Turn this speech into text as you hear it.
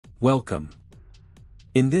Welcome.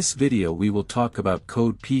 In this video we will talk about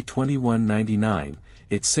code P2199,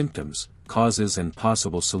 its symptoms, causes and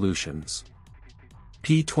possible solutions.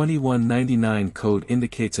 P2199 code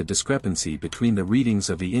indicates a discrepancy between the readings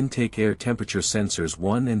of the intake air temperature sensors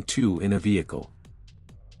 1 and 2 in a vehicle.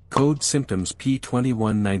 Code symptoms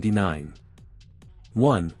P2199.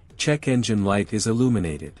 1. Check engine light is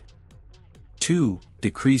illuminated. 2.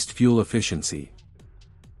 Decreased fuel efficiency.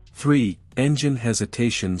 3. Engine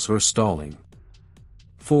hesitations or stalling.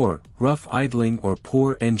 4. Rough idling or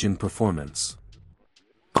poor engine performance.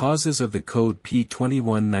 Causes of the code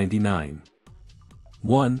P2199.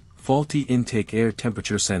 1. Faulty intake air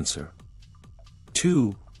temperature sensor.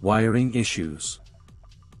 2. Wiring issues.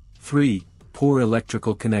 3. Poor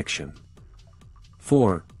electrical connection.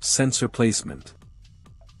 4. Sensor placement.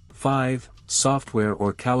 5. Software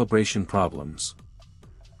or calibration problems.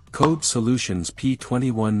 Code solutions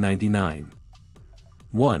P2199.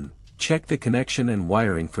 1. Check the connection and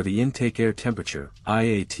wiring for the intake air temperature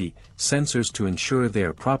 (IAT) sensors to ensure they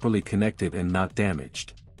are properly connected and not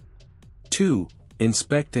damaged. 2.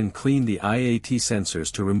 Inspect and clean the IAT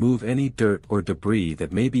sensors to remove any dirt or debris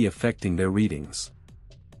that may be affecting their readings.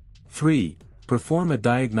 3. Perform a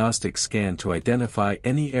diagnostic scan to identify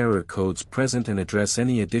any error codes present and address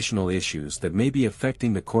any additional issues that may be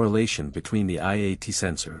affecting the correlation between the IAT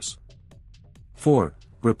sensors. 4.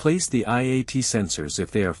 Replace the IAT sensors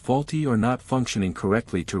if they are faulty or not functioning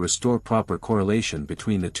correctly to restore proper correlation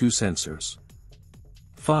between the two sensors.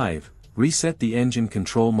 5. Reset the engine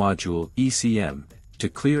control module (ECM) to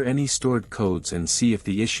clear any stored codes and see if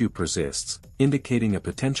the issue persists, indicating a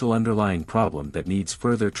potential underlying problem that needs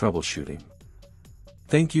further troubleshooting.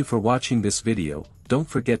 Thank you for watching this video. Don't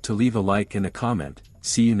forget to leave a like and a comment.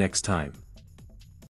 See you next time.